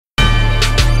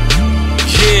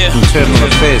Internal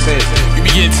Affairs Ent. You be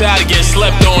getting tired of getting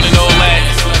slept on and all that.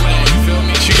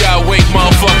 You gotta wake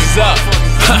motherfuckers up.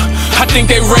 I think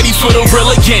they ready for the real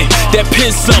again. That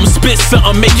pin something, spit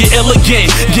something, make it ill again.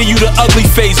 Give you the ugly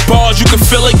face bars you can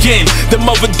feel again. Them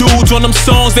other dudes on them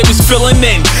songs they was filling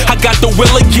in. I got the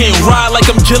will again, ride like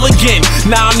I'm Gilligan.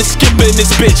 Now I'm the skipper in this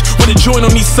bitch. With a joint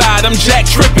on each side, I'm Jack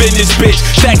tripping in this bitch.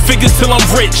 Stack figures till I'm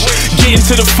rich. Getting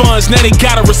to the funds, now they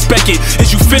gotta respect it.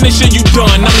 Is you finished or you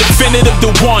done? I'm definitive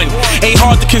the one. Ain't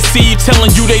hard to conceive,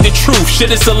 telling you they the truth. Shit,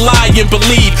 it's a lie and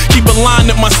believe. Keep a line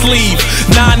up my sleeve.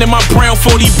 9 in my brown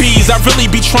 40Bs. I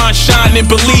really be trying to shine and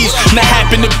believe. And I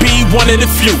happen to be one of the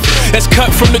few that's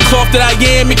cut from the cloth that I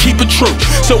am and keep it true.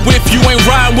 So if you ain't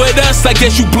riding with us, I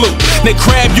guess you blue. Then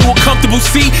grab you a comfortable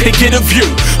seat and get a view.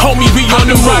 Homie, we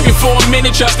on the rockin' for a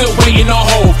minute, y'all still waiting on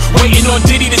hold. Waiting on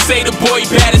Diddy to say the boy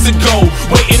bad as a gold.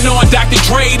 Waiting on Dr.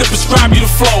 Dre to prescribe you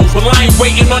the flow. Well, I ain't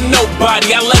waiting on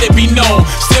nobody, I let it be known.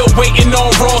 Still waiting on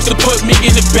Ross to put me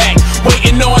in the back.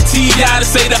 Waiting on T.I. to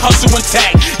say the hustle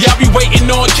intact. Y'all be waiting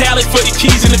on Khaled for the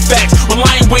keys and the facts. Well,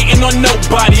 I ain't waiting on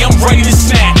nobody, I'm ready to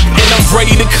snap. And I'm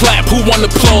ready to clap, who want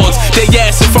applause? They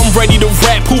ask if I'm ready to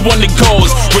rap, who want the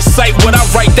goals? Recite what I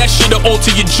write, that shit'll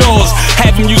alter your jaws.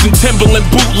 Have them using Timberland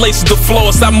bootlaces to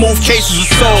floss. I move cases of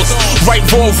sauce. Write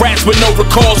raw raps with no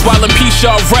recalls. While in peace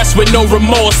y'all rest with no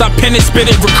remorse. I pen and spit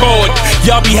and record.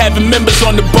 Y'all be having members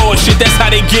on the board. Shit, that's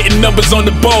how they getting numbers on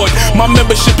the board. My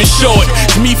membership is short.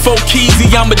 It's me,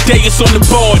 Keezy, I'm a Deus on the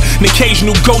board. An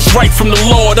occasional ghost right from the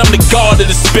Lord. I'm the god of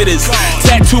the spitters.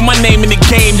 Tattoo my name in the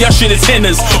game, y'all shit is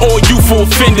hinners. All youthful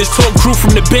offenders, talk crew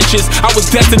from the benches. I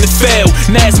was destined to fail.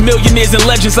 Now as millionaires and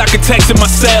legends, I could text in my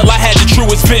cell. I had the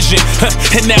truest vision.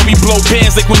 And now we blow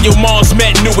bands like when your mom's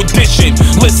met New Edition.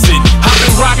 Listen, I've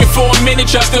been rocking for a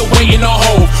minute, y'all still waiting on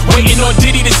hold. Waiting on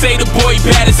Diddy to say the boy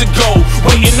bad as a gold.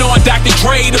 Waiting on Dr.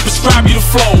 Dre to prescribe you the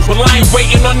flow. Well, I ain't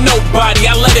waiting on nobody,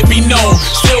 I let it be known.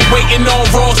 Still waiting on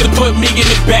Ross to put me in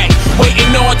the back. Waiting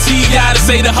on T.I. to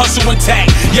say the hustle intact.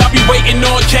 Y'all be waiting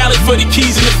on Khaled for the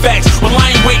keys and the facts. Well,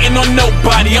 I ain't waiting on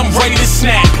nobody, I'm ready to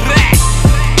snap.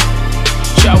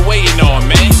 Y'all waiting on,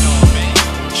 man?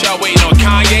 Y'all waiting on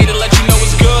Kanye to let you know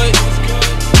it's good?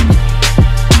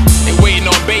 They waiting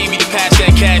on Baby to pass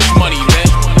that cash money.